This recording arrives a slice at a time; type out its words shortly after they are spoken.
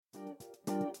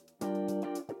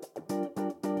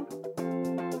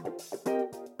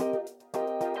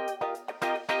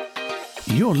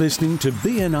You're listening to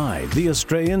BNI, the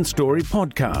Australian Story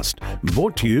Podcast,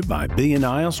 brought to you by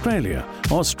BNI Australia,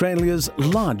 Australia's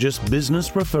largest business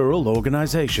referral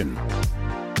organisation.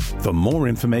 For more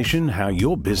information how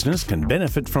your business can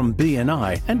benefit from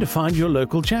BNI and to find your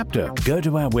local chapter, go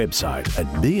to our website at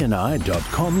bni.com.au.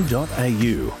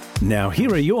 Now here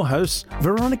are your hosts,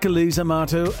 Veronica Lees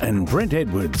Amato and Brent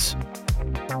Edwards.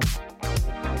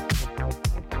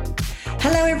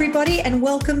 Hello everybody and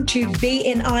welcome to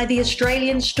BNI The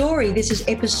Australian Story. This is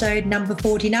episode number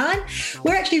 49.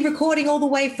 We're actually recording all the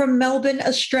way from Melbourne,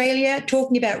 Australia,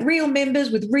 talking about real members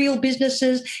with real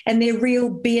businesses and their real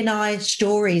BNI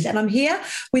stories. And I'm here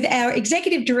with our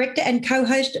Executive Director and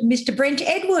co-host, Mr. Brent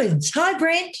Edwards. Hi,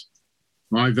 Brent.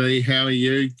 Hi, V. How are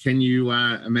you? Can you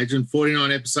imagine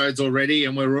 49 episodes already?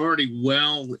 And we're already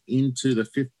well into the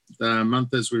fifth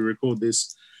month as we record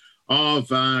this of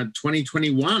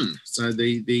 2021. So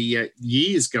the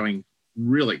year's going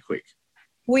really quick.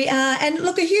 We are, and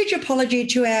look, a huge apology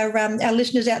to our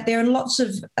listeners out there, and lots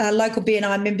of local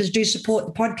BNI members do support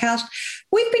the podcast.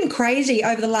 We've been crazy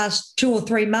over the last 2 or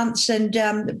 3 months,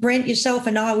 and Brent, yourself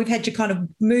and I, we've had to kind of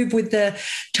move with the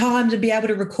times and be able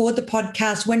to record the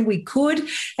podcast when we could,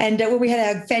 and when we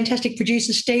had our fantastic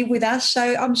producer, Steve, with us.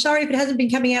 So I'm sorry if it hasn't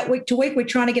been coming out week to week. We're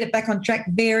trying to get it back on track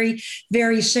very,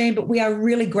 very soon, but we are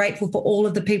really grateful for all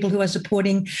of the people who are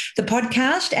supporting the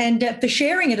podcast and for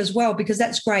sharing it as well, because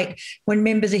that's great when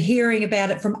members are hearing about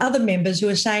it from other members who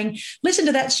are saying, listen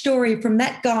to that story from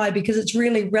that guy because it's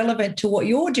really relevant to what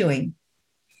you're doing.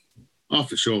 Oh,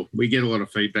 for sure. We get a lot of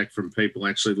feedback from people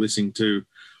actually listening to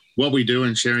what we do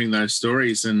and sharing those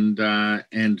stories and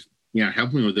you know,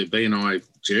 helping with their BNI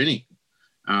journey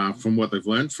from what they've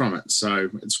learned from it. So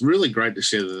it's really great to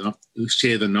share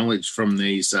the knowledge from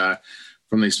these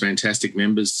fantastic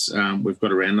members we've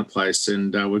got around the place,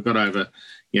 and we've got over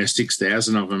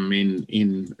 6,000 of them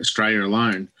in Australia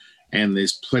alone, and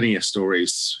there's plenty of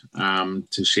stories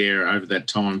to share over that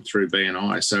time through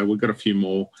BNI. So we've got a few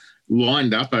more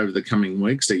lined up over the coming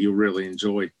weeks that you'll really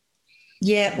enjoy.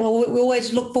 Yeah, well, we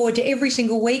always look forward to every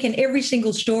single week, and every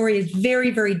single story is very,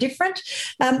 very different.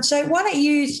 So why don't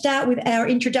you start with our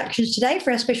introductions today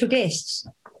for our special guests?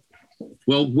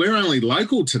 Well, we're only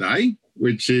local today,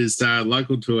 which is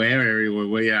local to our area where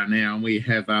we are now. And we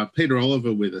have Peter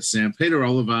Oliver with us. Now, Peter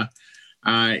Oliver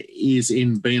is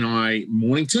in BNI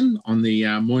Mornington on the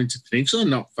Mornington Peninsula,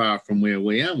 not far from where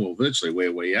we are, well, virtually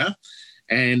where we are.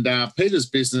 And Peter's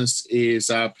business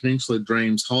is Peninsula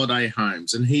Dreams Holiday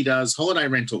Homes, and he does holiday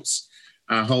rentals,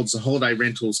 holds the holiday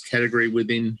rentals category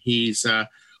within his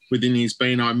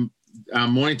BNI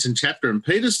Mornington chapter. And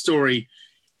Peter's story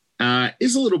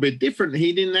is a little bit different.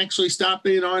 He didn't actually start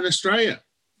BNI in Australia.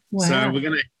 Wow. So we're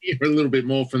going to hear a little bit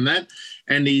more from that.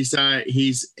 And he's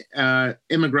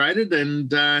emigrated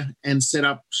and set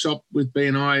up shop with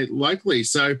BNI locally.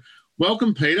 So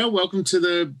welcome, Peter. Welcome to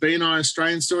the BNI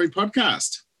Australian Story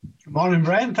podcast. Good morning,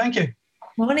 Brent. Thank you.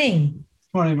 Morning.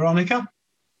 Morning, Veronica.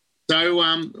 So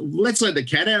let's let the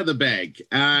cat out of the bag.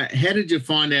 How did you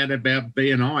find out about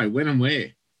BNI? When and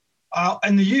where?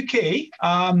 In the UK,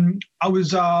 I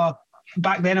was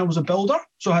back then I was a builder.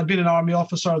 So I had been an army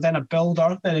officer, then a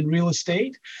builder, then in real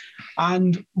estate.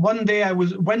 And one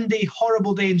windy,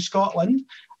 horrible day in Scotland.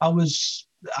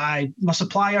 My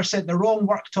supplier sent the wrong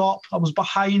worktop. I was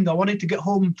behind. I wanted to get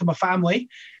home to my family.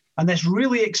 And this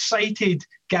really excited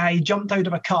guy jumped out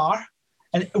of a car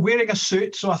and wearing a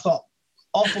suit. So I thought,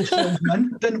 awful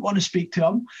salesman, didn't want to speak to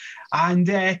him.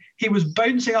 And he was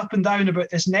bouncing up and down about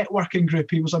this networking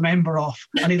group he was a member of,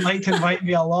 and he'd like to invite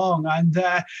me along. And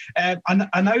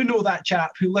I now know that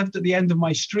chap who lived at the end of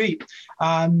my street,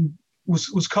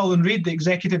 was Colin Reid, the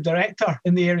executive director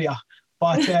in the area.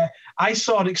 But I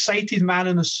saw an excited man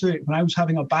in a suit when I was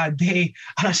having a bad day,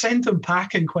 and I sent him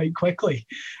packing quite quickly.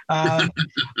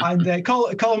 And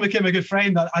Colin became a good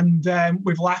friend, and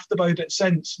we've laughed about it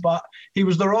since. But he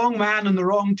was the wrong man in the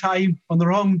wrong time on the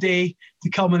wrong day to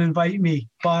come and invite me.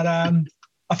 But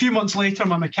a few months later,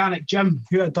 my mechanic, Jim,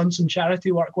 who I'd done some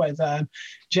charity work with,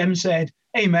 Jim said,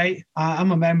 "Hey, mate,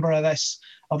 I'm a member of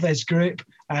this group.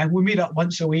 We meet up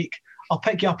once a week. I'll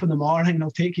pick you up in the morning and I'll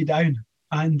take you down."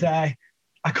 And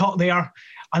I got there,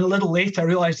 and a little later I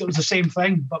realised it was the same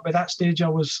thing. But by that stage, I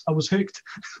was hooked.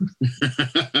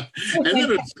 And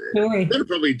that'll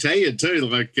probably tell you too,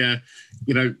 like a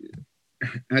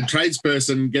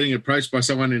tradesperson getting approached by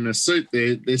someone in a suit,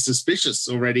 they're suspicious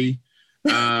already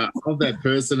of that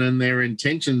person and their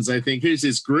intentions. They think, who's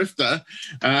this grifter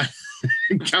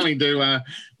coming to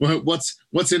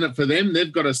what's in it for them?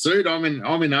 They've got a suit. I'm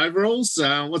in overalls.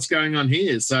 What's going on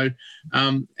here? So,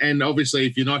 and obviously,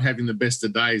 if you're not having the best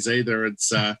of days either,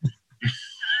 it's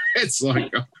it's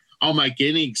like I'll make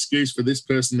any excuse for this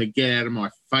person to get out of my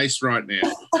face right now.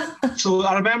 So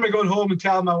I remember going home and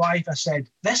telling my wife, I said,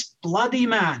 "This bloody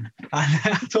man." And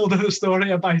I told her the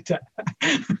story about it.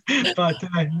 But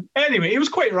anyway, he was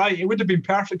quite right. It would have been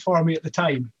perfect for me at the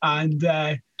time. And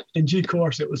in due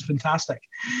course, it was fantastic.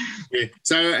 Yeah.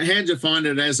 So how did you find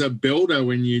it as a builder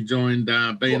when you joined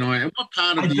BNI? And what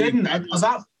part of I didn't. At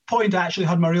that point, I actually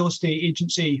had my real estate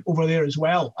agency over there as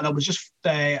well. And I was just...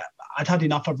 I'd had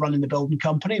enough of running the building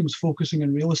company and was focusing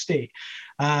on real estate.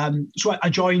 So I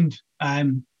joined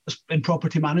in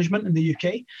property management in the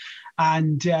UK.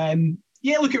 And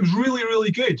look, it was really,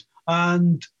 really good.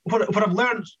 And what I've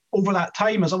learned over that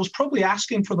time is I was probably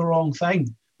asking for the wrong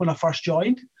thing when I first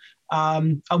joined.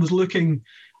 I was looking,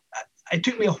 it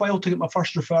took me a while to get my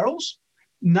first referrals.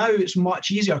 Now it's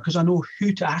much easier because I know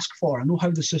who to ask for. I know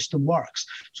how the system works.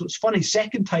 So it's funny,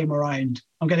 second time around,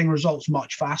 I'm getting results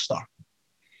much faster.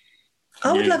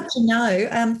 I would love to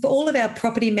know, for all of our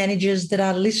property managers that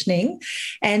are listening,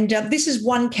 and this is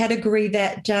one category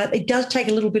that it does take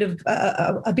a little bit of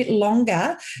a bit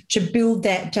longer to build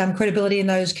that credibility and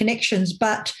those connections.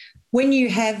 But when you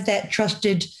have that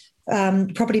trusted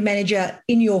property manager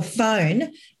in your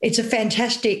phone, it's a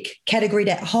fantastic category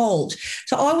to hold.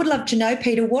 So I would love to know,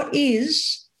 Peter, what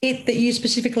is it that you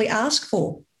specifically ask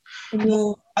for?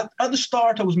 At the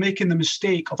start, I was making the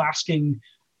mistake of asking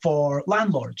for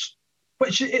landlords,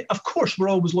 which, of course, we're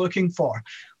always looking for.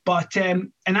 But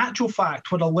in actual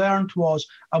fact, what I learned was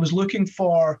I was looking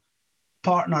for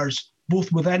partners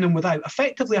both within and without,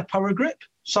 effectively a power group,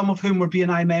 some of whom were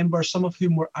BNI members, some of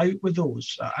whom were out with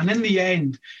those. And in the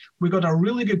end, we got a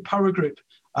really good power group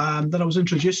that I was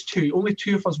introduced to. Only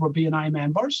 2 of us were BNI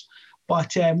members,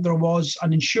 but there was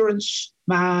an insurance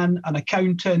man, an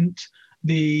accountant,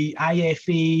 the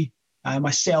IFA,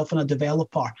 myself, and a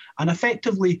developer. And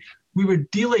effectively, we were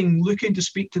looking to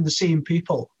speak to the same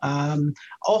people.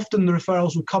 Often the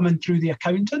referrals would come in through the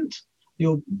accountant,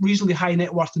 reasonably high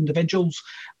net worth individuals,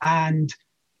 and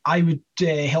I would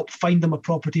help find them a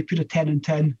property, put a tenant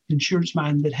in. The insurance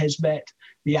man did his bit.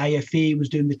 The IFA was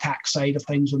doing the tax side of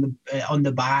things on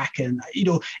the back, and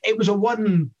it was a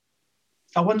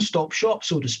one-stop shop,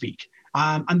 so to speak.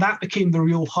 And that became the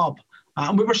real hub.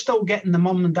 And we were still getting the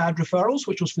mum and dad referrals,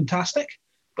 which was fantastic,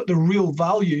 but the real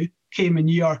value came in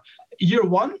year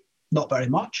one, not very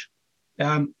much.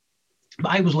 But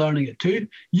I was learning it too.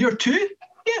 Year 2,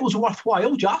 it was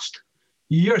worthwhile just.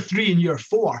 Year 3 and year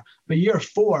 4. But year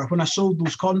 4, when I sold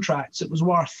those contracts, it was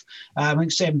worth, I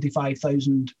think,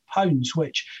 £75,000,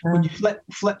 which when you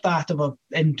flip that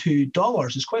into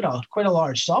dollars is quite a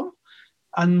large sum,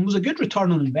 and was a good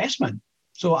return on investment.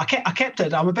 So I kept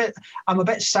it. I'm a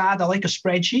bit sad. I like a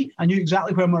spreadsheet. I knew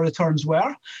exactly where my returns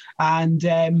were,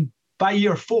 and by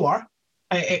year 4,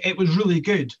 it was really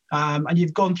good. And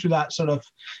you've gone through that sort of,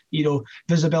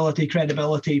 visibility,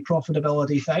 credibility,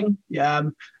 profitability thing.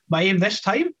 My aim this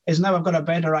time is now I've got a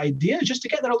better idea, just to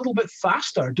get there a little bit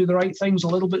faster, do the right things a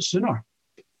little bit sooner.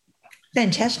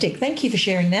 Fantastic. Thank you for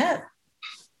sharing that.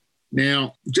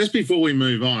 Now, just before we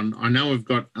move on, I know we've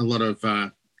got a lot of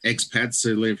expats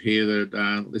who live here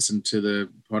that listen to the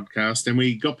podcast, and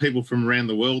we got people from around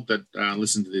the world that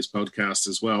listen to this podcast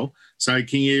as well. So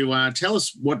can you tell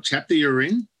us what chapter you're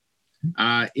in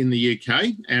the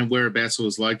UK and whereabouts it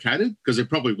was located? Because they're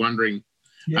probably wondering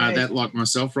that, like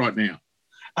myself right now.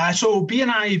 So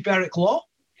BNI Berwick Law,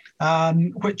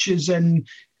 which is in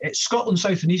Scotland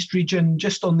South and East region,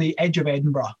 just on the edge of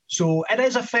Edinburgh. So it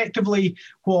is effectively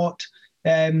what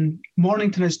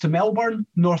Mornington is to Melbourne,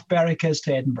 North Berwick is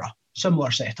to Edinburgh. Similar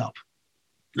setup.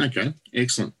 Okay,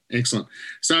 excellent.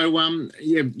 So,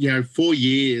 4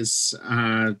 years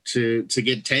to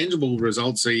get tangible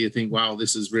results. So you think, wow,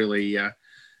 this is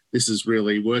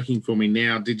really working for me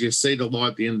now. Did you see the light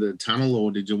at the end of the tunnel,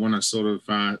 or did you want to sort of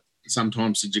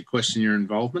sometimes did you question your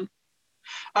involvement?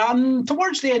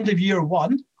 Towards the end of year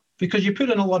 1, because you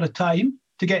put in a lot of time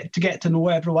to get to know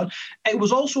everyone. It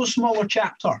was also a smaller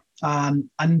chapter,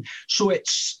 and so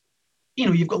it's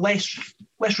you've got less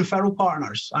referral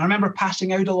partners. I remember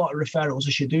passing out a lot of referrals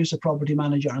as you do as a property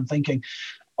manager and thinking,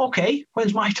 okay,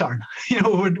 when's my turn?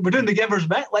 We're doing the giver's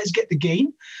bit. Let's get the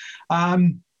gain.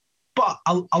 But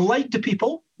I liked the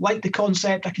people, liked the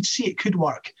concept. I could see it could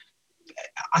work.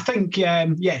 I think,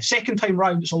 second time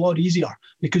round, it's a lot easier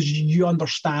because you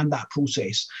understand that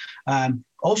process.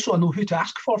 Also, I know who to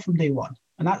ask for from day one,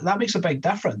 and that makes a big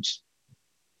difference.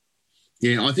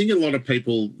 Yeah, I think a lot of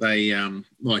people, they,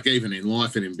 like even in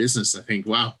life and in business, they think,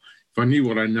 wow, if I knew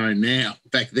what I know now,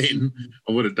 back then,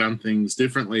 I would have done things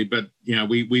differently. But,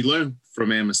 we learn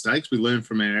from our mistakes, we learn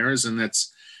from our errors, and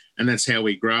that's how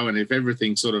we grow. And if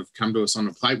everything sort of come to us on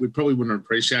a plate, we probably wouldn't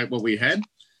appreciate what we had.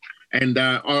 And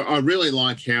I really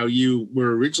like how you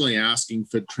were originally asking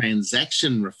for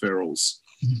transaction referrals.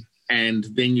 And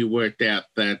then you worked out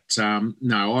that,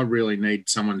 no, I really need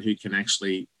someone who can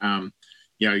actually,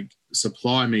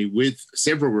 supply me with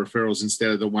several referrals instead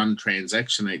of the one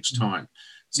transaction each time.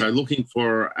 So looking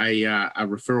for a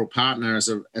referral partner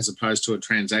as opposed to a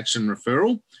transaction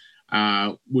referral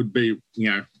would be,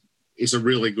 is a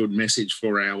really good message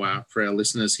for our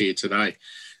listeners here today.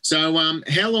 So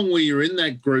how long were you in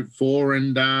that group for,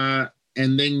 and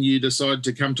then you decided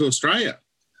to come to Australia?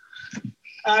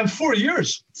 4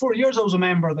 years. 4 years I was a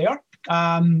member there.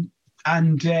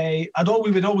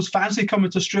 We would always fancy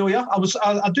coming to Australia.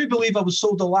 I do believe I was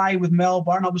sold a lie with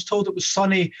Melbourne. I was told it was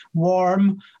sunny,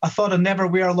 warm. I thought I'd never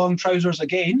wear long trousers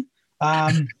again.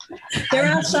 There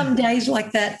are some days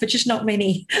like that, but just not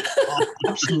many.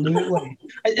 Absolutely.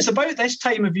 It's about this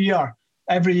time of year.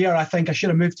 Every year I think I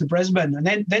should have moved to Brisbane.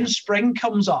 And then spring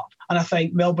comes up and I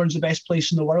think Melbourne's the best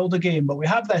place in the world again. But we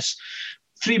have this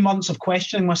 3 months of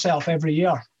questioning myself every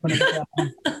year.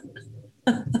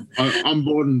 I'm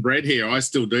born and bred here. I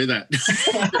still do that.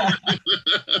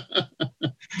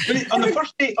 But on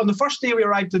the first day we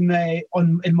arrived in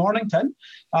Mornington,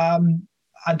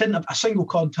 I didn't have a single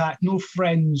contact, no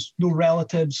friends, no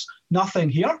relatives, nothing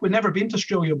here. We'd never been to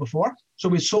Australia before. So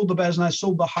we sold the business,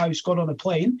 sold the house, got on a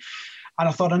plane. And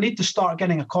I thought I need to start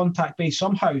getting a contact base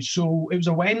somehow. So it was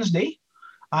a Wednesday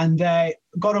and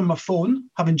got on my phone,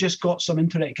 having just got some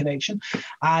internet connection,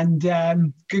 and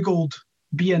Googled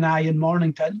BNI in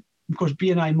Mornington. Of course,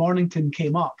 BNI Mornington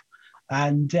came up,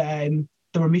 and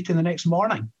they were meeting the next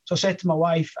morning. So I said to my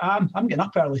wife, I'm getting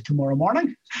up early tomorrow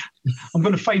morning. I'm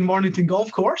going to find Mornington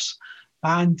Golf Course.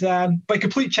 And by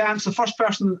complete chance, the first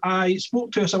person I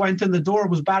spoke to as I went in the door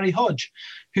was Barry Hodge,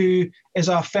 who is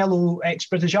a fellow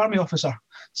ex-British Army officer.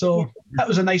 So that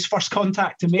was a nice first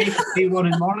contact to make at day one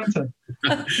in Mornington.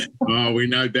 Oh, we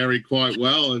know Barry quite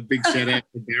well. A big shout out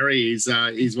to Barry. He's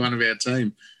one of our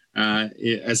team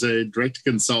as a direct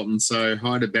consultant. So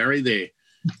hi to Barry there.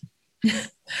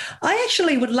 I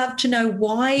actually would love to know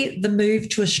why the move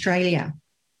to Australia.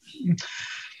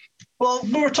 Well,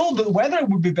 we were told that the weather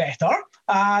would be better.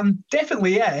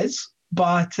 Definitely is,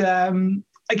 but there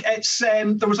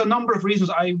was a number of reasons.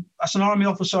 As an army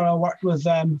officer, I worked with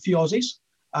a few Aussies.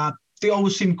 They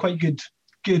always seemed quite good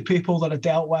people that I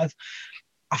dealt with.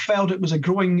 I felt it was a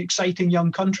growing, exciting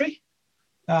young country.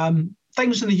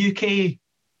 Things in the UK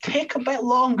take a bit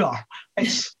longer.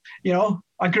 It's,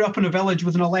 I grew up in a village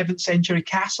with an 11th century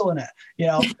castle in it.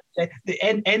 The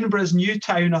Edinburgh's new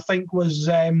town, I think, was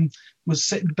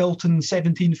built in the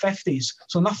 1750s.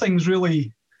 So nothing's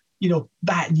really,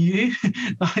 that new.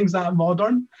 Nothing's that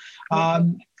modern.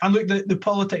 And look, the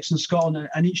politics in Scotland,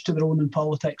 and each to their own in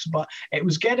politics, but it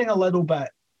was getting a little bit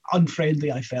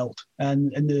unfriendly, I felt, in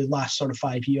the last sort of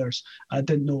 5 years. I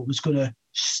didn't know it was going to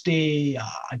stay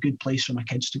a good place for my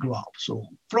kids to grow up. So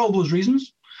for all those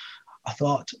reasons, I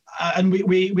thought, and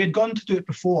we had gone to do it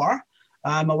before.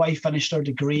 My wife finished her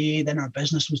degree, then our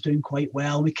business was doing quite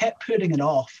well. We kept putting it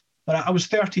off, but I was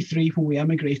 33 when we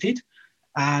emigrated,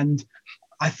 and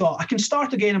I thought I can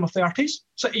start again in my 30s.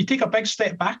 So you take a big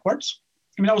step backwards.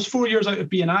 I mean, I was 4 years out of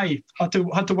BNI. I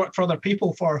had to work for other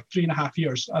people for 3.5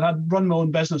 years, and I'd run my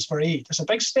own business for 8. It's a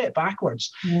big step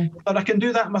backwards, but I can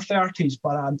do that in my 30s,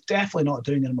 but I'm definitely not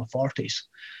doing it in my 40s.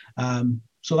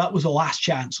 So that was the last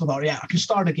chance. I thought, I can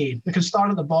start again. I can start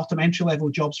at the bottom,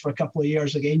 entry-level jobs for a couple of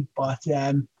years again, but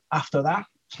after that,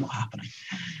 it's not happening.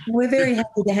 We're very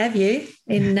happy to have you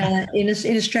in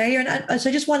Australia. And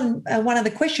so just one other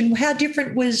question. How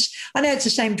different was, I know it's the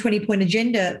same 20-point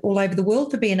agenda all over the world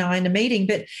for BNI in a meeting,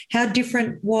 but how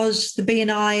different was the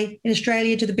BNI in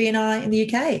Australia to the BNI in the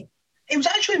UK? It was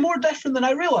actually more different than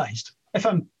I realised, if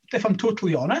I'm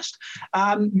totally honest,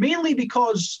 mainly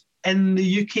because in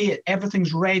the UK,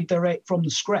 everything's read direct from the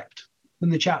script in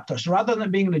the chapter. So rather than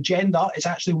it being an agenda, it's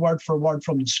actually word for word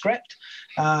from the script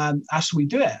as we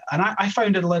do it. And I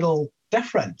found it a little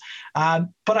different.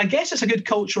 But I guess it's a good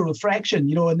cultural reflection.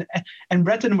 In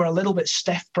Britain, we're a little bit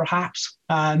stiff, perhaps.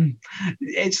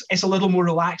 It's a little more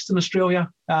relaxed in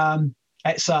Australia.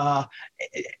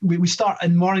 We start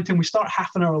in Mornington, we start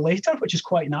half an hour later, which is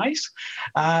quite nice.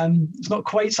 It's not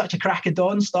quite such a crack of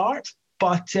dawn start,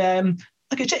 but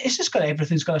it's just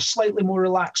everything's got a slightly more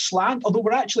relaxed slant, although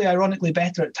we're actually ironically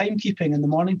better at timekeeping in the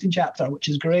Mornington chapter, which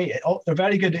is great. They're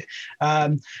very good.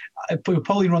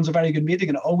 Pauline runs a very good meeting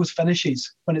and it always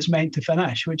finishes when it's meant to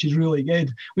finish, which is really good.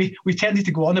 We tended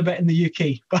to go on a bit in the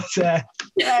UK, but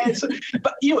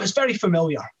it's very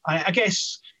familiar. I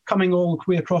guess coming all the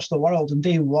way across the world on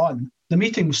day one, the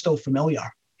meeting was still familiar.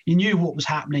 You knew what was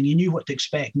happening. You knew what to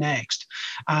expect next.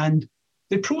 And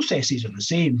the processes are the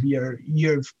same.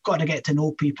 You've got to get to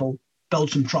know people,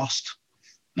 build some trust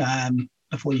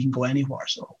before you can go anywhere.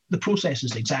 So the process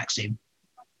is the exact same.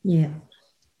 Yeah.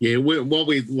 Yeah, what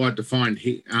we like to find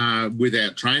with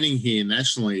our training here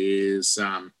nationally is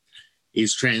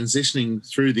transitioning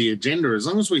through the agenda. As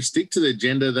long as we stick to the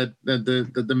agenda, that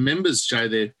the members show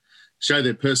their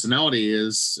personality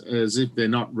as if they're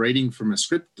not reading from a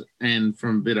script and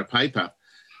from a bit of paper.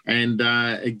 And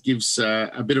it gives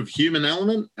a bit of human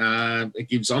element. It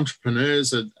gives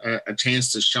entrepreneurs a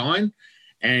chance to shine,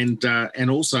 and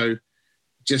also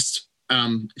just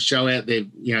show out their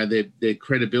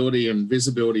credibility and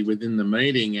visibility within the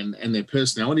meeting, and their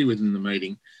personality within the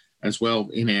meeting as well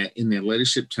in their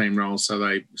leadership team roles, so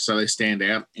they stand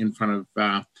out in front of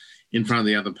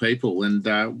the other people. And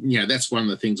that's one of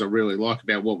the things I really like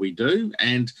about what we do.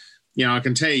 And I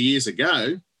can tell you, years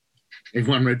ago,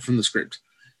 everyone read from the script,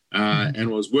 and it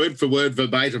was word for word,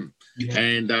 verbatim. Yeah.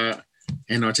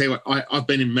 And I tell you what, I've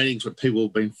been in meetings where people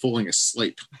have been falling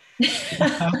asleep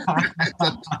that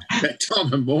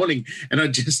time of morning. And I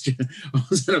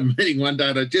was at a meeting one day,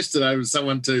 and I just stood over to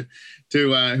someone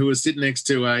who was sitting next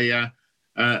to a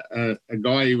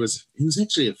guy who was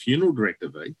actually a funeral director,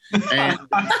 and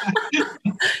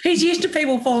he's used to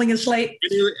people falling asleep.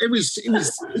 It was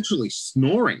literally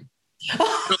snoring.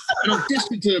 And I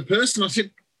gestured to the person. I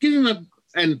said, "Give him a."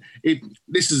 And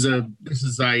this is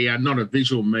not a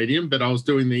visual medium, but I was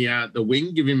doing the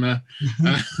wing. Give him a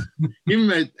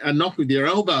knock with your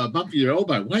elbow, a bump with your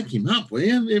elbow. Wake him up, will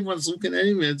you? Everyone's looking at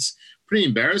him. It's pretty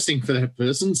embarrassing for that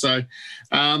person. So,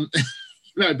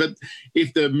 but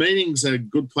if the meeting's a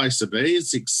good place to be,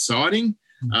 it's exciting.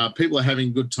 People are having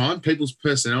a good time. People's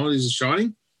personalities are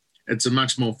shining. It's a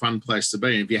much more fun place to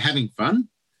be. And if you're having fun,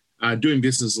 doing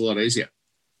business is a lot easier.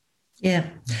 Yeah.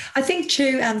 I think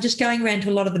too, just going around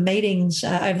to a lot of the meetings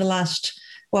over the last,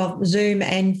 Zoom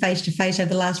and face-to-face over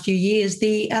the last few years,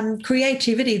 the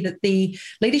creativity that the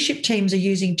leadership teams are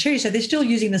using too. So they're still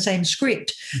using the same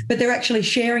script, but they're actually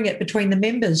sharing it between the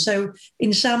members. So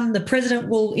in some, the president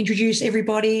will introduce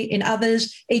everybody. In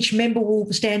others, each member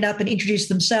will stand up and introduce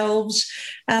themselves.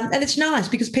 And it's nice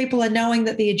because people are knowing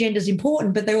that the agenda is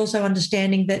important, but they're also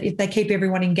understanding that if they keep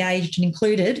everyone engaged and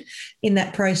included in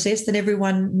that process, then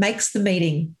everyone makes the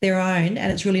meeting their own,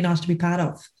 and it's really nice to be part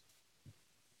of.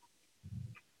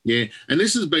 Yeah, and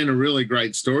this has been a really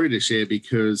great story to share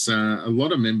because a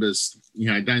lot of members,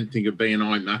 don't think of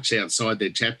BNI much outside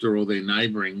their chapter or their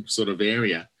neighbouring sort of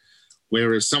area,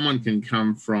 whereas someone can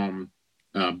come from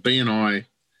BNI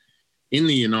in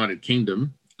the United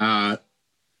Kingdom,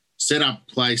 set up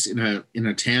place in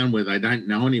a town where they don't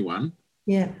know anyone,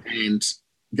 and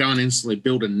go and instantly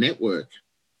build a network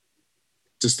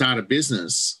to start a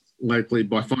business locally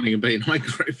by finding a BNI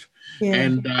group. Yeah.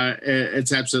 And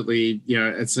it's absolutely,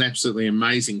 it's an absolutely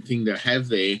amazing thing to have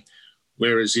there.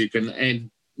 Whereas you can, and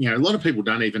a lot of people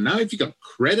don't even know if you've got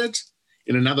credit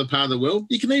in another part of the world,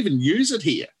 you can even use it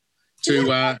here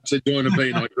to join a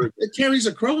BNI group. It carries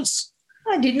across.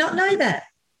 I did not know that.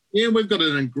 Yeah, we've got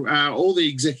all the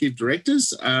executive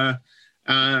directors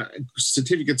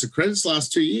certificates of credits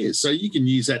last 2 years, so you can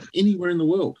use that anywhere in the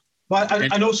world. Well,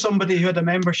 I know somebody who had a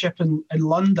membership in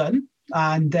London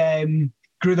and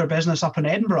grew their business up in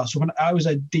Edinburgh. So when I was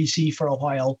at DC for a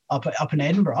while up in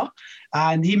Edinburgh,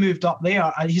 and he moved up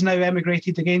there, and he's now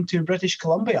emigrated again to British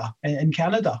Columbia in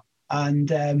Canada,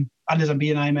 and is a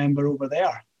BNI member over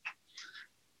there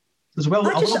as well.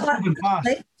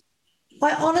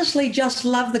 I honestly just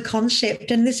love the concept,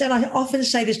 and I often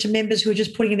say this to members who are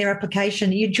just putting in their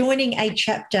application. You're joining a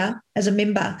chapter as a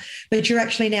member, but you're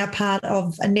actually now part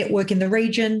of a network in the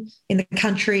region, in the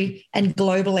country, and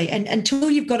globally. And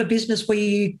until you've got a business where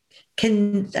you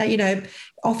can,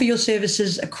 offer your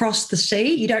services across the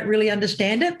sea, you don't really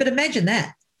understand it. But imagine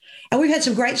that. And we've had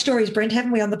some great stories, Brent,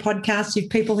 haven't we, on the podcast of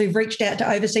people who've reached out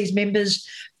to overseas members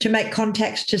to make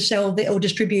contacts to sell or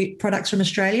distribute products from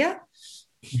Australia?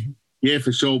 Mm-hmm. Yeah,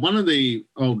 for sure. One of the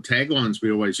old taglines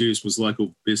we always used was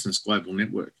local business, global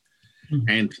network. Mm-hmm.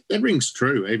 And that rings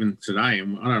true even today.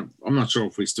 And I'm not sure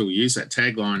if we still use that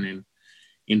tagline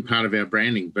in part of our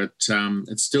branding, but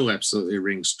it still absolutely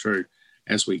rings true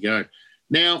as we go.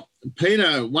 Now,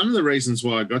 Peter, one of the reasons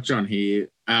why I got you on here,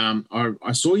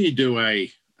 I saw you do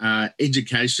a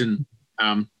education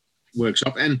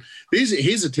workshop. And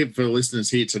here's a tip for the listeners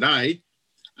here today.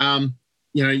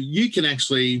 You can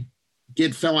actually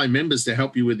get fellow members to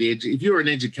help you with if you're an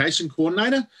education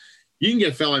coordinator, you can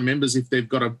get fellow members if they've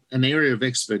got an area of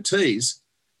expertise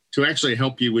to actually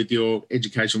help you with your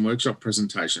education workshop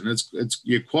presentation.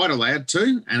 You're quite allowed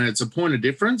to, and it's a point of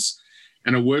difference,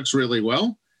 and it works really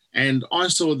well. And I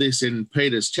saw this in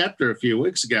Peter's chapter a few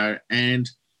weeks ago, and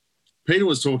Peter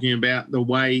was talking about the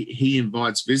way he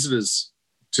invites visitors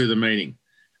to the meeting.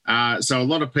 So a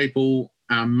lot of people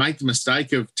make the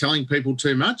mistake of telling people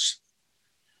too much.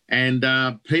 And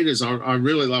Peter's, I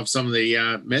really love some of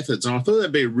the methods. And I thought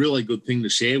that'd be a really good thing to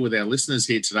share with our listeners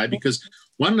here today, because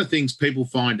one of the things people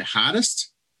find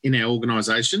hardest in our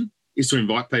organisation is to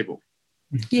invite people.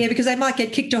 Yeah, because they might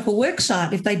get kicked off a work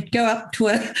site if they go up to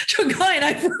a guy in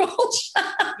overalls.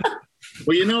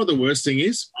 Well, you know what the worst thing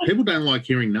is? People don't like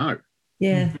hearing no.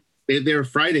 Yeah. They're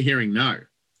afraid of hearing no.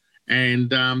 And,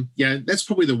 that's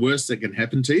probably the worst that can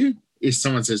happen to you is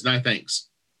someone says, no, thanks.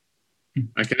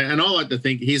 Okay, and I like to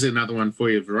think, here's another one for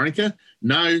you, Veronica.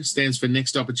 No stands for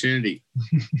next opportunity.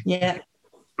 Yeah.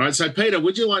 All right, so Peter,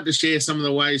 would you like to share some of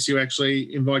the ways you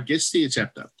actually invite guests to your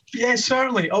chapter? Yes,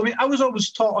 certainly. I mean, I was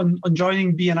always taught on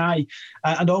joining BNI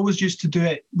and always used to do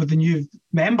it with the new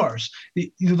members.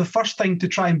 The first thing to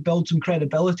try and build some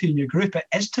credibility in your group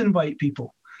is to invite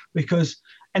people, because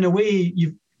in a way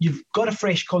you've got a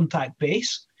fresh contact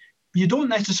base. You don't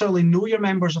necessarily know your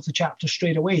members of the chapter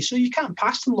straight away, so you can't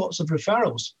pass them lots of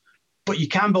referrals, but you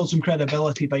can build some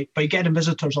credibility by getting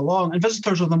visitors along, and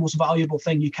visitors are the most valuable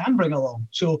thing you can bring along.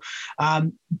 So,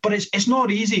 but it's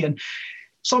not easy, and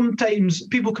sometimes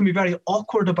people can be very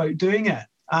awkward about doing it.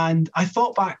 And I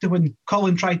thought back to when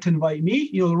Colin tried to invite me,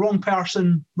 the wrong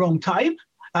person, wrong time.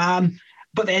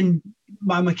 But then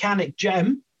my mechanic,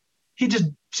 Jim, he just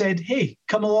said, hey,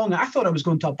 come along. I thought I was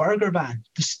going to a burger van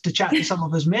to chat to some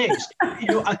of his mates.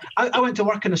 I went to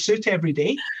work in a suit every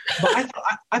day, but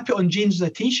I put on jeans and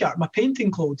a T-shirt, my painting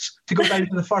clothes, to go down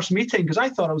to the first meeting because I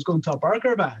thought I was going to a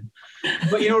burger van.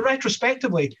 But,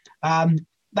 retrospectively,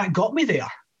 that got me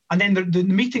there. And then the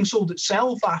meeting sold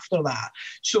itself after that.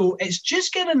 So it's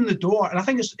just getting in the door. And I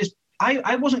think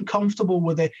I wasn't comfortable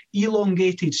with the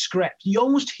elongated script. You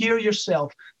almost hear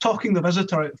yourself talking the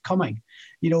visitor out of coming.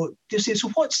 To say, so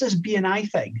what's this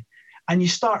BNI thing? And you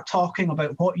start talking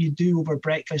about what you do over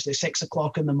breakfast at 6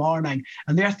 o'clock in the morning.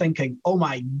 And they're thinking, oh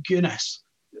my goodness,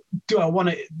 do I want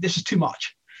to, this is too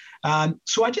much.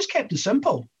 So I just kept it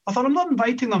simple. I thought, I'm not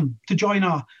inviting them to join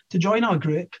a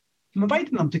group. I'm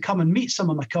inviting them to come and meet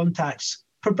some of my contacts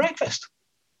for breakfast.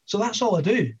 So that's all I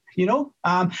do,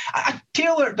 I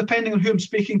tailor it depending on who I'm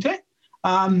speaking to.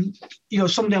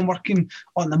 Somebody I'm working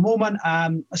on at the moment, I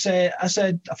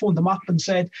phoned them up and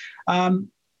said,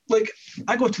 look,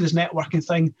 I go to this networking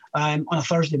thing on a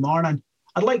Thursday morning.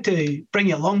 I'd like to bring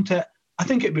you along to it. I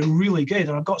think it'd be really good.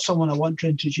 And I've got someone I want to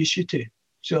introduce you to.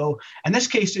 So in this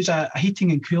case, it's a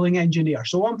heating and cooling engineer.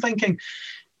 So I'm thinking,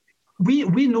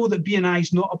 we know that BNI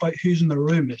is not about who's in the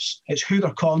room. It's who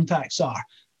their contacts are.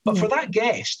 But for that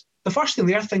guest, the first thing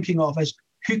they're thinking of is,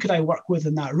 who could I work with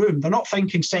in that room? They're not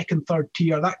thinking second, third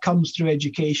tier. That comes through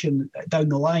education down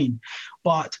the line.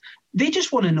 But they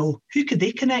just want to know, who could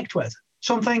they connect with?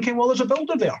 So I'm thinking, well, there's a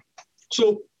builder there.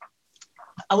 So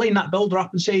I line that builder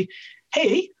up and say,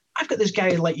 hey, I've got this guy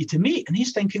I'd like you to meet. And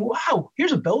he's thinking, wow,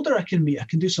 here's a builder I can meet. I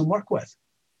can do some work with.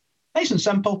 Nice and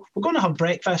simple. We're going to have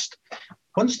breakfast.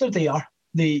 Once they're there,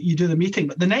 you do the meeting.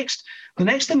 But the next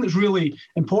thing that's really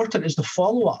important is the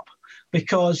follow-up.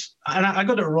 Because, and I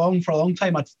got it wrong for a long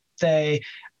time,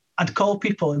 I'd call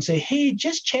people and say, hey,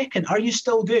 just checking, are you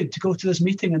still good to go to this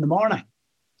meeting in the morning?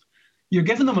 You're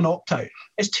giving them an opt-out.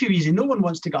 It's too easy. No one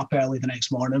wants to get up early the next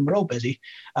morning. We're all busy.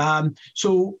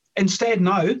 So instead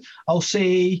now, I'll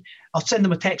send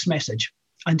them a text message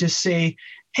and just say,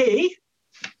 hey,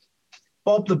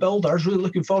 Bob the builder's really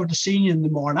looking forward to seeing you in the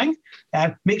morning.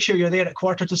 Make sure you're there at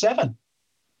 6:45.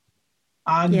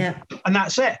 And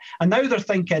that's it. And now they're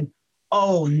thinking,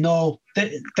 oh no,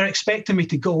 they're expecting me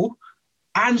to go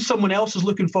and someone else is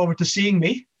looking forward to seeing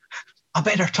me. I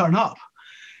better turn up.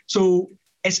 So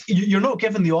you're not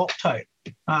given the opt-out.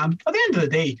 At the end of the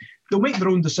day, they'll make their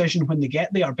own decision when they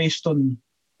get there based on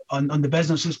the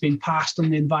business that's been passed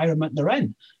and the environment they're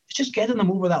in. It's just getting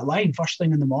them over that line first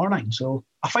thing in the morning. So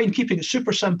I find keeping it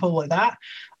super simple like that.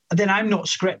 And then I'm not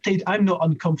scripted. I'm not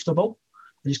uncomfortable.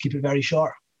 I just keep it very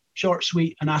short,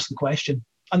 sweet, and ask the question.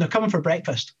 And they're coming for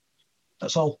breakfast.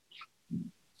 That's all.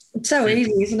 It's so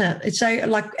easy, isn't it? It's so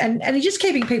and you're just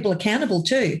keeping people accountable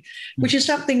too, which is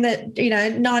something that,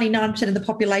 99% of the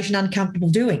population are uncomfortable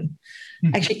doing,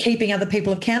 actually keeping other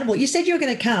people accountable. You said you were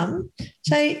going to come.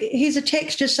 Say, here's a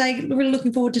text, just say, really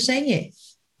looking forward to seeing you.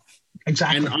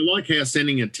 Exactly. And I like how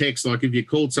sending a text, like if you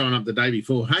called someone up the day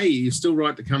before, hey, you're still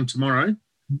right to come tomorrow?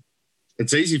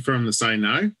 It's easy for them to say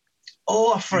no.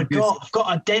 Oh, I forgot. I've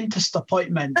got a dentist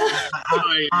appointment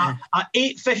at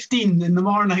 8:15 in the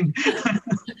morning.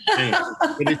 Yeah.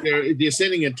 But if you're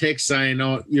sending a text saying,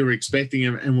 "Oh, you're expecting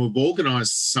him," and we've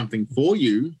organised something for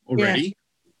you already,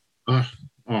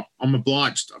 I'm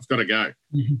obliged. I've got to go.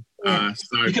 Yeah.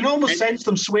 So you can almost sense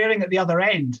them swearing at the other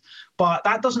end, but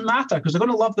that doesn't matter because they're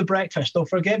going to love the breakfast. They'll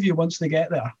forgive you once they get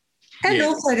there. And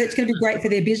also that's going to be great for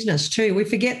their business too. We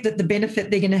forget that the benefit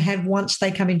they're going to have once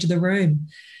they come into the room.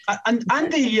 And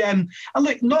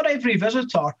look, not every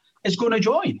visitor is going to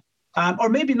join, or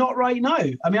maybe not right now.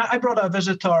 I mean, I brought a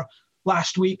visitor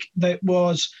last week that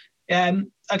was,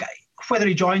 whether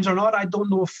he joins or not, I don't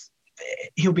know if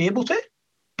he'll be able to,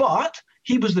 but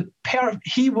he was the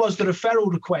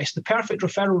referral request, the perfect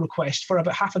referral request for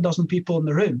about half a dozen people in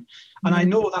the room. And I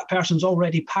know that person's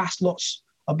already passed lots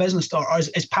of business or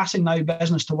is passing now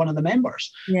business to one of the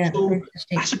members. Yeah, so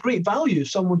that's a great value,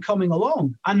 someone coming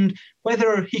along. And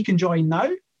whether he can join now,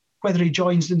 whether he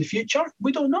joins in the future,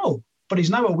 we don't know. But he's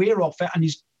now aware of it, and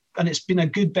it's been a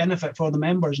good benefit for the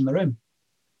members in the room.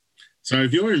 So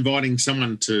if you're inviting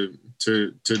someone to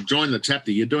join the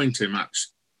chapter, you're doing too much.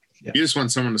 Yeah. You just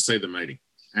want someone to see the meeting.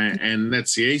 And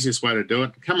that's the easiest way to do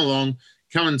it. Come along,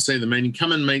 come and see the meeting,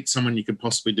 come and meet someone you could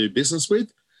possibly do business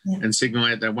with and signal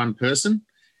out that one person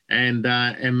and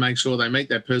make sure they meet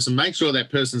that person. Make sure that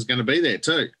person's going to be there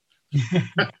too.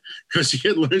 Because you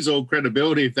could lose all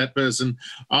credibility if that person,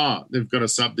 they've got a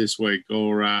sub this week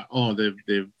or,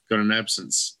 they've got an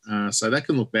absence. So that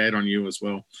can look bad on you as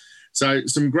well. So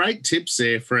some great tips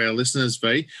there for our listeners,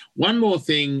 V. One more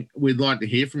thing we'd like to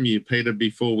hear from you, Peter,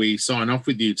 before we sign off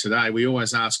with you today. We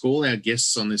always ask all our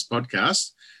guests on this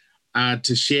podcast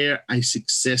to share a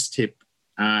success tip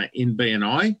in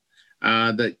BNI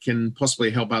that can possibly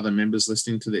help other members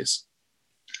listening to this.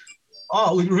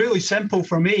 Really simple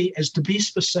for me is to be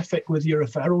specific with your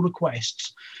referral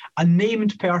requests. A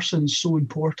named person is so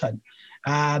important.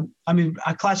 A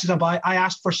classic example, I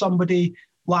asked for somebody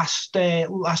last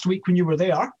week when you were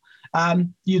there.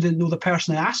 You didn't know the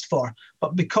person I asked for,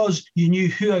 but because you knew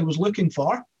who I was looking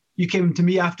for, you came to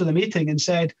me after the meeting and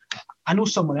said, I know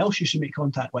someone else you should make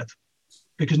contact with,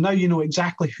 because now you know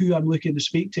exactly who I'm looking to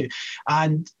speak to.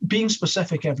 And being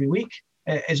specific every week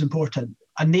is important.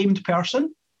 A named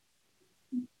person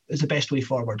is the best way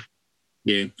forward.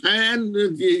 Yeah, and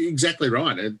exactly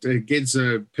right. It gives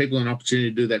people an opportunity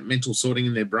to do that mental sorting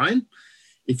in their brain.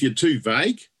 If you're too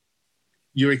vague,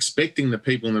 you're expecting the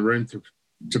people in the room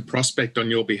to prospect on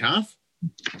your behalf,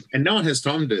 and no one has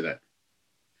time to do that.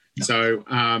 No. So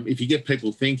if you get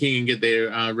people thinking and get their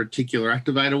reticular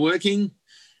activator working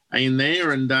in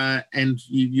there, and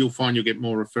you'll find you'll get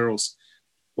more referrals.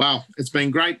 Wow, it's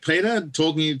been great, Peter,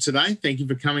 talking to you today. Thank you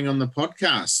for coming on the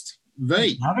podcast. V.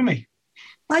 Thanks for having me.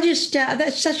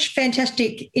 That's such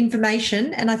fantastic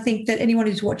information. And I think that anyone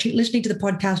who's listening to the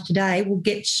podcast today will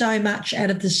get so much out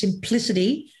of the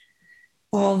simplicity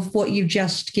of what you've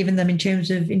just given them in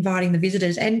terms of inviting the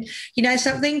visitors. And you know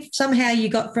something, somehow you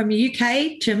got from the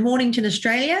UK to Mornington,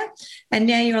 Australia, and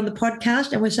now you're on the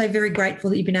podcast, and we're so very grateful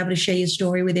that you've been able to share your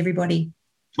story with everybody.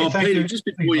 Peter, just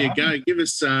before you go, give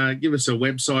us a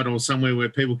website or somewhere where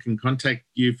people can contact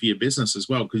you for your business as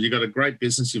well, because you've got a great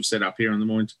business you've set up here on the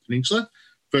Mornington Peninsula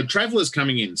for travellers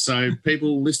coming in. So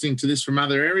people listening to this from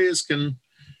other areas can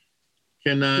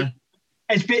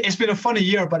It's been a funny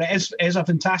year, but it is a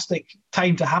fantastic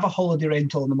time to have a holiday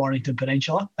rental in the Mornington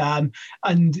Peninsula. And,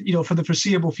 you know, for the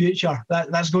foreseeable future,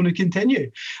 that's going to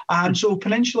continue. So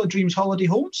Peninsula Dreams Holiday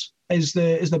Homes is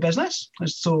the business.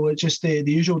 So it's just the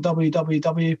usual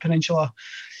www.peninsula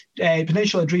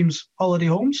Dreams Holiday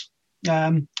Homes.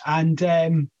 I'd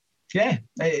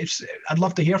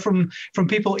love to hear from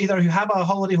people either who have a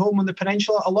holiday home on the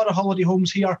peninsula. A lot of holiday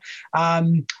homes here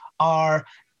are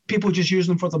people just use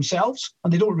them for themselves,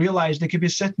 and they don't realise they could be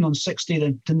sitting on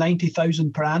 60 to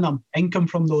 90,000 per annum income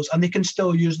from those, and they can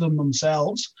still use them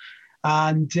themselves.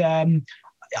 And I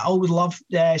always love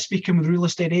speaking with real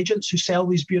estate agents who sell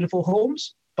these beautiful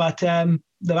homes, but the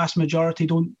vast majority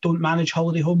don't manage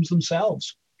holiday homes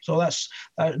themselves. So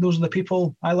those are the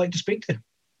people I like to speak to.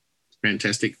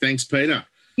 Fantastic. Thanks, Peter.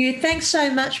 Thanks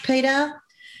so much, Peter.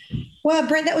 Well,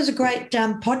 Brent, that was a great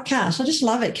podcast. I just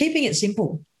love it, keeping it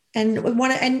simple. And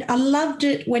I loved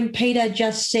it when Peter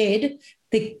just said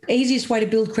the easiest way to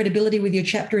build credibility with your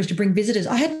chapter is to bring visitors.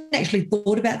 I hadn't actually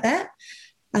thought about that.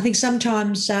 I think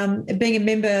sometimes being a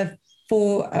member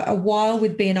for a while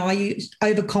with BNI, you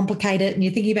overcomplicate it and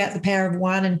you're thinking about the power of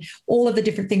one and all of the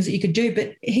different things that you could do.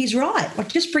 But he's right. Like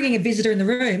just bringing a visitor in the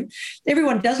room,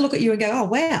 everyone does look at you and go, oh,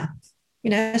 wow, you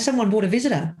know, someone brought a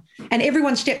visitor. And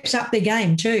everyone steps up their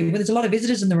game too. When there's a lot of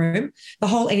visitors in the room, the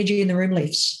whole energy in the room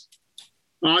lifts.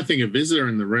 I think a visitor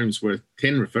in the room's worth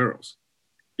 10 referrals,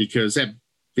 because that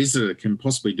visitor can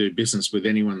possibly do business with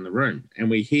anyone in the room. And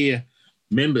we hear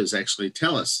members actually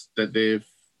tell us that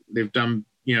they've done,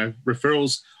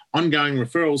 referrals, ongoing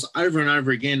referrals over and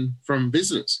over again from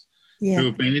visitors who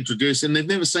have been introduced and they've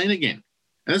never seen again.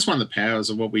 And that's one of the powers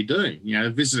of what we do. A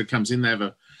visitor comes in, they have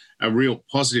a real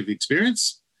positive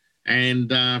experience.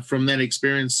 And from that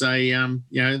experience, they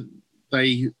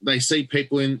see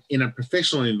people in a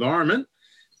professional environment.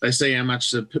 They see how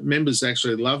much the members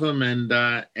actually love them and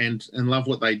love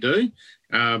what they do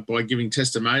by giving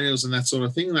testimonials and that sort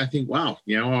of thing. And they think, wow,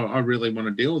 I really want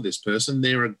to deal with this person.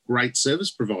 They're a great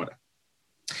service provider.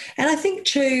 And I think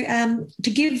too, to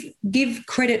give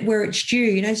credit where it's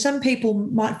due. Some people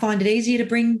might find it easier to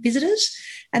bring visitors,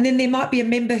 and then there might be a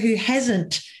member who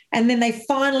hasn't, and then they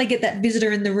finally get that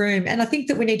visitor in the room. And I think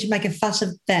that we need to make a fuss of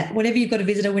that. Whenever you've got a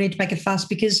visitor, we need to make a fuss,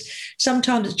 because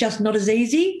sometimes it's just not as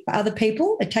easy for other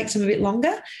people. It takes them a bit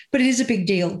longer, but it is a big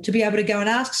deal to be able to go and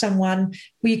ask someone,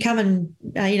 will you come and,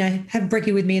 have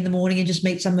brekkie with me in the morning and just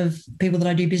meet some of the people that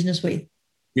I do business with.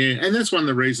 Yeah, and that's one of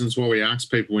the reasons why we ask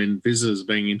people when visitors are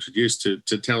being introduced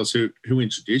to tell us who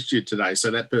introduced you today, so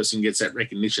that person gets that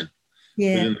recognition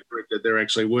within the group that they're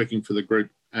actually working for the group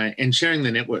and sharing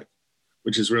the network,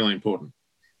 which is really important.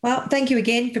 Well, thank you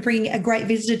again for bringing a great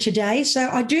visitor today. So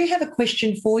I do have a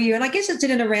question for you, and I guess it's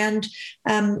in and around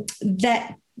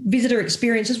that visitor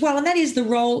experience as well, and that is the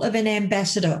role of an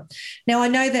ambassador. Now, I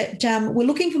know that we're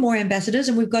looking for more ambassadors,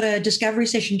 and we've got a discovery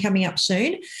session coming up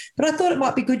soon, but I thought it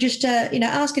might be good just to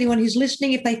ask anyone who's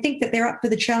listening, if they think that they're up for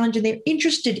the challenge and they're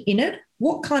interested in it,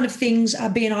 what kind of things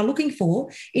are BNI looking for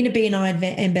in a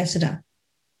BNI ambassador?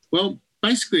 Well,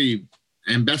 basically,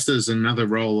 ambassador is another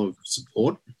role of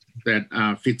support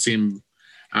that fits in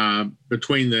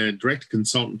between the direct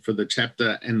consultant for the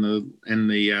chapter and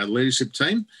the leadership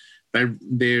team.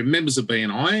 They're members of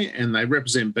BNI, and they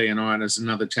represent BNI as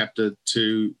another chapter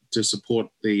to support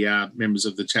the members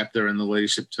of the chapter and the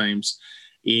leadership teams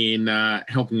in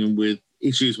helping them with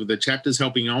issues with the chapters,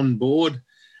 helping onboard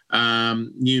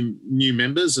new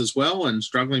members as well, and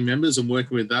struggling members, and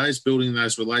working with those, building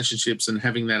those relationships and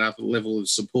having that other level of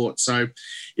support. So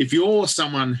if you're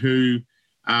someone who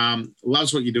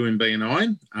loves what you do in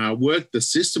BNI, work the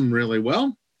system really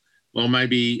well,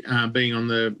 maybe being on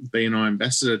the BNI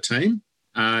ambassador team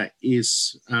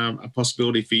is a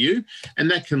possibility for you,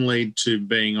 and that can lead to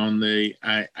being on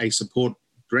a support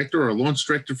director or a launch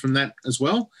director from that as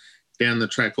well down the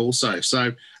track also.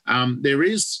 So there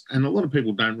is, and a lot of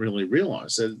people don't really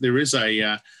realise that there is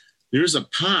a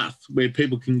path where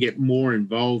people can get more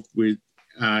involved with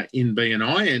in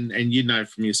BNI, and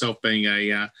from yourself being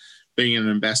an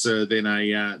ambassador than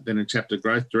a chapter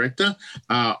growth director.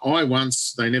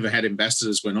 They never had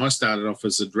ambassadors when I started off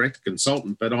as a direct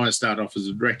consultant, but I started off as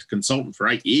a direct consultant for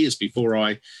 8 years before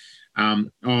I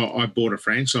bought a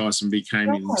franchise and became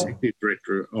an executive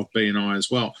director of BNI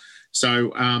as well.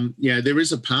 So, there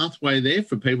is a pathway there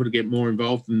for people to get more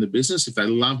involved in the business if they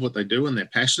love what they do and they're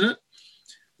passionate.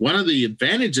 One of the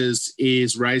advantages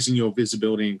is raising your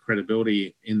visibility and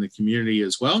credibility in the community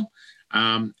as well.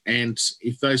 And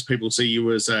if those people see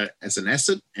you as an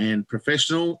asset and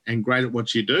professional and great at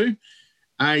what you do,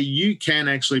 you can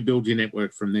actually build your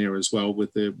network from there as well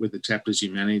with the chapters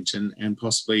you manage, and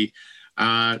possibly,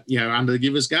 under the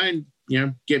Givers Gain,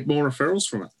 get more referrals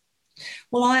from it.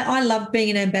 Well, I love being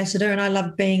an ambassador, and I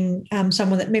love being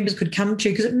someone that members could come to,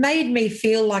 because it made me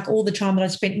feel like all the time that I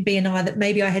spent in BNI that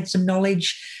maybe I had some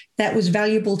knowledge that was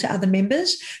valuable to other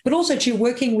members, but also to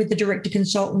working with the director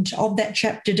consultant of that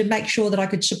chapter to make sure that I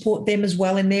could support them as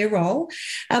well in their role.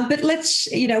 But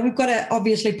we've got to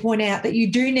obviously point out that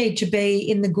you do need to be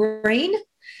in the green.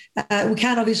 We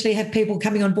can't obviously have people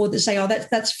coming on board that say, oh,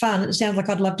 that's fun. It sounds like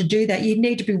I'd love to do that. You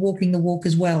need to be walking the walk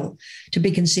as well to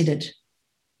be considered.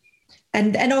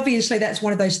 And obviously that's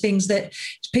one of those things that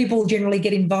people generally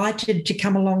get invited to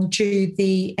come along to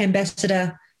the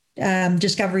ambassador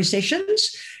discovery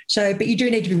sessions. So, but you do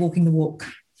need to be walking the walk.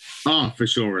 Oh, for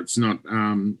sure. It's not,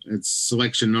 it's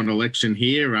selection, not election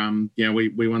here.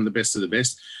 We want the best of the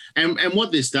best. And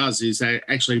what this does is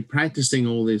actually practicing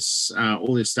all this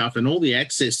stuff, and all the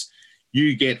access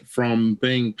you get from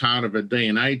being part of a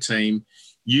DNA team.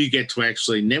 You get to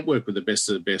actually network with the best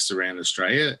of the best around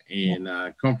Australia in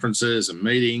conferences and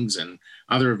meetings and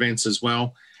other events as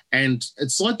well. And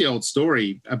it's like the old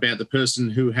story about the person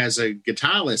who has a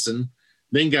guitar lesson,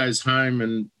 then goes home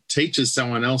and teaches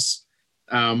someone else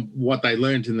what they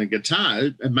learned in the guitar.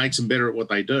 It makes them better at what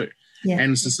they do. Yeah.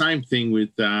 And it's the same thing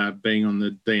with being on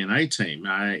the DNA team.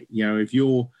 If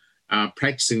you're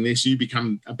practicing this, you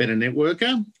become a better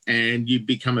networker, and you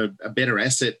become a better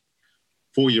asset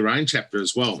for your own chapter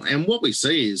as well. And what we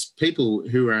see is people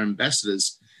who are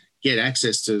ambassadors get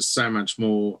access to so much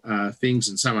more things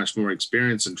and so much more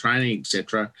experience and training,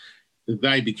 etc.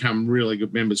 They become really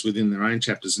good members within their own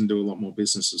chapters and do a lot more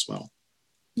business as well.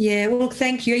 Yeah, well,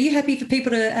 thank you. Are you happy for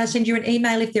people to send you an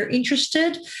email if they're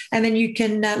interested, and then you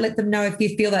can let them know if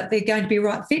you feel that they're going to be a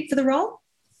right fit for the role?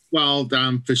 Well,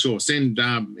 for sure. Send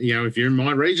if you're in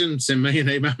my region, send me an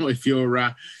email. If you're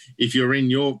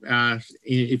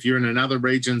in another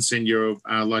region, send your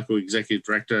local executive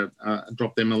director,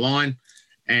 drop them a line,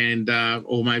 and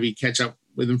or maybe catch up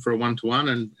with them for a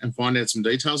one-to-one and find out some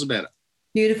details about it.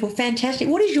 Beautiful, fantastic.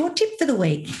 What is your tip for the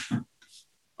week?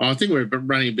 I think we're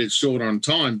running a bit short on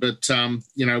time, but,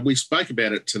 we spoke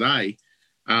about it today,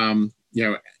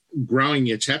 growing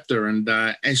your chapter and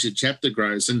as your chapter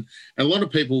grows. And a lot of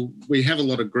people, we have a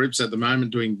lot of groups at the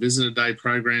moment doing visitor day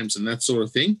programs and that sort of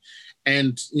thing.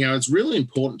 And, it's really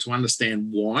important to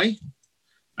understand why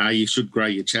you should grow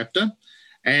your chapter.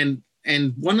 And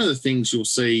one of the things you'll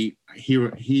see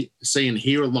and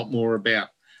hear a lot more about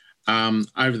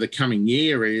over the coming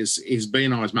year is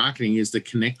BNI's marketing is the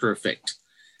connector effect.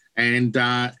 And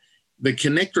the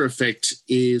connector effect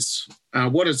is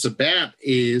what it's about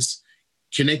is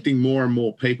connecting more and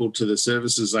more people to the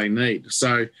services they need.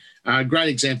 So a great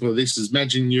example of this is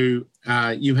imagine you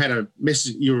had a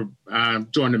message,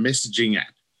 joined a messaging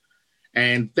app,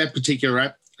 and that particular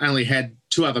app only had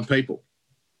 2 other people.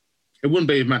 It wouldn't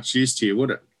be of much use to you,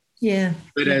 would it? Yeah.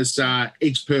 But as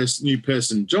each new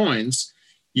person joins,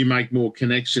 you make more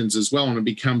connections as well, and it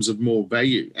becomes of more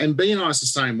value. And BNI is the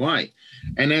same way.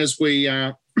 And as we,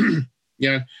 as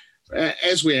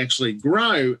we actually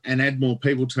grow and add more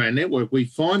people to our network, we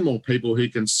find more people who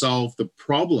can solve the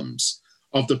problems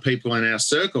of the people in our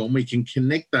circle, and we can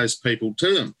connect those people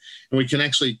to them. And we can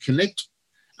actually connect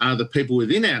the people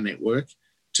within our network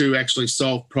to actually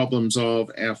solve problems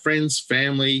of our friends,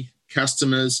 family,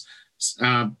 customers,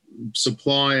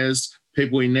 suppliers,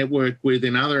 people we network with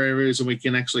in other areas, and we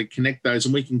can actually connect those,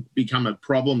 and we can become a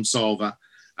problem solver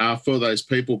for those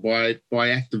people by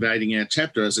activating our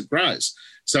chapter as it grows.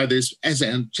 So as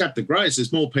our chapter grows,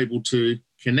 there's more people to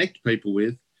connect people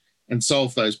with and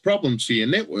solve those problems for your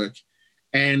network.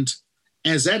 And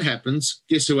as that happens,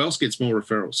 guess who else gets more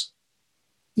referrals?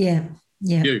 Yeah.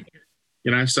 You.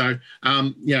 So,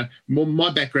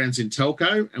 my background's in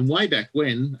telco, and way back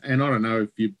when, and I don't know if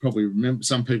you probably remember,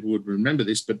 some people would remember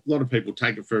this, but a lot of people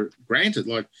take it for granted.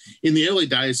 Like in the early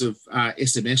days of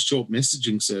SMS short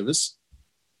messaging service,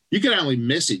 you could only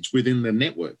message within the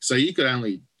network. So you could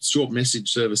only short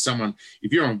message service someone.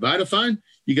 If you're on Vodafone,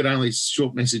 you could only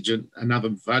short message another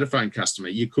Vodafone customer.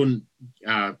 You couldn't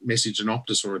message an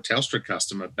Optus or a Telstra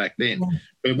customer back then. Yeah.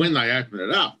 But when they opened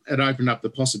it opened up the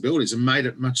possibilities and made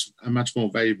it a much more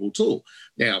valuable tool.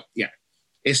 Now,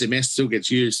 SMS still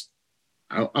gets used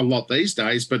a lot these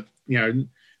days, but,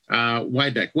 way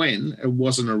back when, it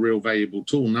wasn't a real valuable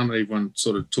tool. Not everyone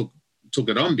sort of took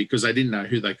it on because they didn't know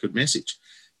who they could message.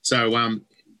 So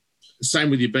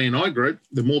same with your BNI group,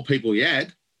 the more people you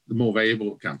add, the more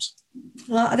valuable it comes.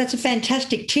 Well, that's a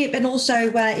fantastic tip. And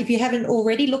also, if you haven't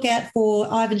already, look out for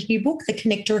Ivan's new book, The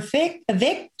Connector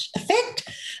Effect.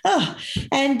 Oh,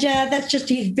 and that's just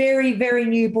his very, very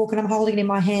new book, and I'm holding it in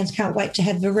my hands. Can't wait to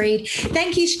have the read.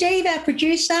 Thank you, Steve, our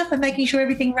producer, for making sure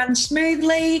everything runs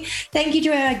smoothly. Thank you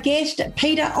to our guest,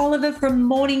 Peter Oliver from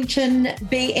Mornington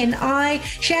BNI.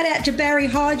 Shout out to Barry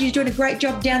Hodge, who's doing a great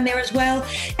job down there as well.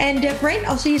 And Brent,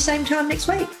 I'll see you same time next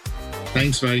week.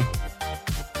 Thanks, mate.